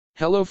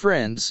Hello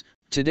friends,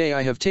 today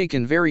I have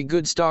taken very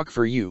good stock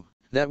for you,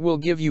 that will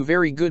give you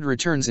very good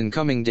returns in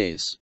coming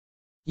days.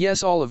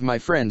 Yes, all of my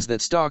friends,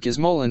 that stock is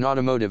Mullen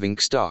Automotive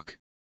Inc. stock.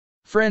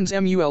 Friends,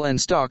 MULN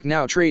stock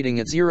now trading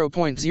at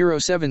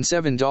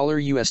 $0.077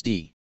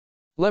 USD.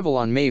 Level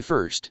on May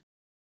 1st.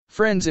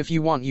 Friends, if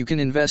you want you can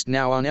invest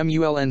now on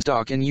MULN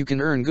stock and you can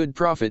earn good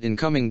profit in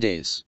coming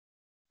days.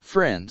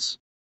 Friends.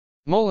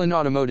 Mullen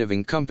Automotive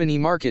Inc. company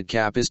market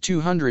cap is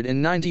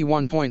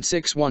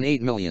 $291.618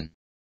 million.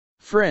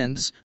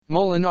 Friends,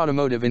 Mullen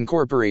Automotive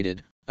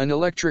Incorporated, an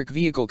electric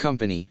vehicle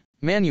company,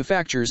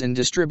 manufactures and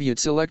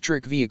distributes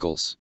electric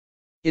vehicles.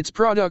 Its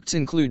products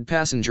include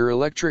passenger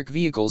electric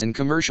vehicles and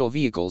commercial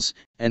vehicles,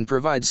 and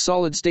provides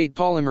solid-state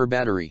polymer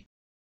battery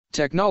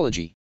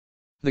technology.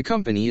 The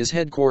company is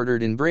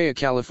headquartered in Brea,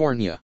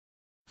 California.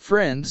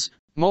 Friends,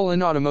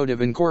 Mullen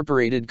Automotive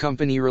Incorporated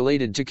company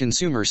related to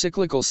consumer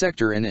cyclical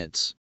sector and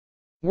it's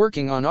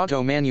working on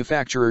auto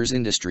manufacturers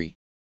industry.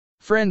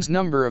 Friends,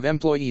 number of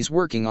employees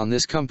working on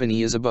this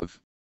company is above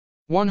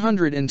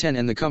 110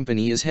 and the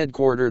company is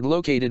headquartered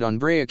located on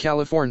Brea,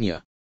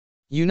 California,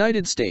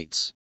 United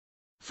States.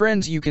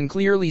 Friends, you can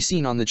clearly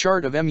seen on the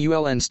chart of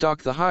MULN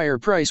stock the higher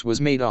price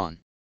was made on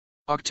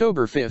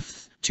October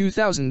 5,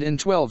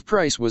 2012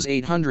 price was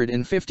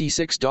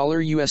 $856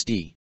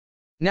 USD.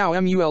 Now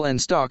MULN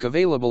stock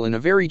available in a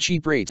very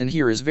cheap rate and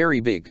here is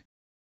very big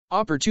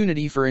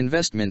opportunity for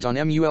investment on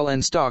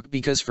MULN stock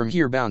because from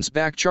here bounce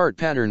back chart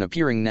pattern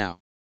appearing now.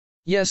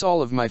 Yes,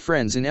 all of my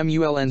friends, in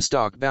MULN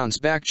stock bounce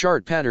back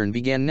chart pattern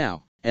began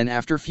now, and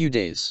after few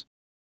days.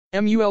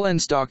 MULN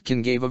stock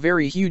can give a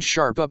very huge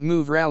sharp up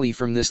move rally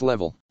from this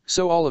level,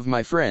 so all of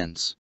my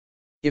friends.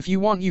 If you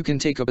want you can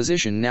take a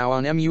position now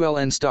on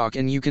MULN stock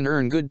and you can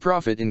earn good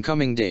profit in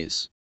coming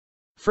days.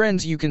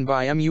 Friends, you can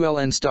buy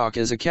MULN stock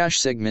as a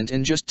cash segment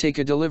and just take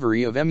a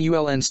delivery of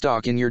MULN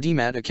stock in your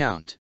demat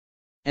account.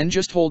 And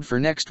just hold for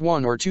next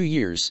 1 or 2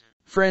 years.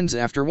 Friends,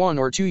 after 1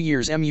 or 2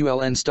 years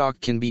MULN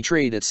stock can be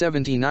traded at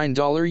 $79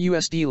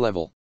 USD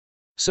level.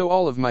 So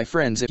all of my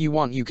friends, if you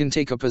want you can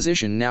take a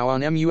position now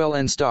on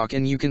MULN stock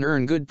and you can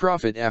earn good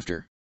profit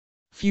after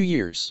few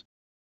years.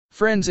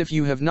 Friends, if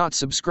you have not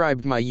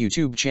subscribed my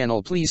YouTube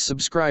channel, please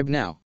subscribe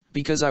now,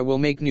 because I will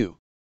make new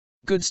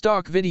good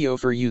stock video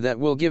for you that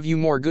will give you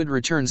more good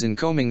returns in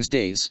coming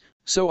days,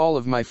 so all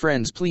of my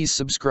friends please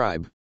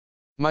subscribe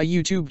my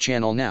YouTube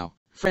channel now.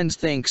 Friends,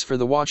 thanks for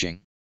the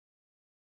watching.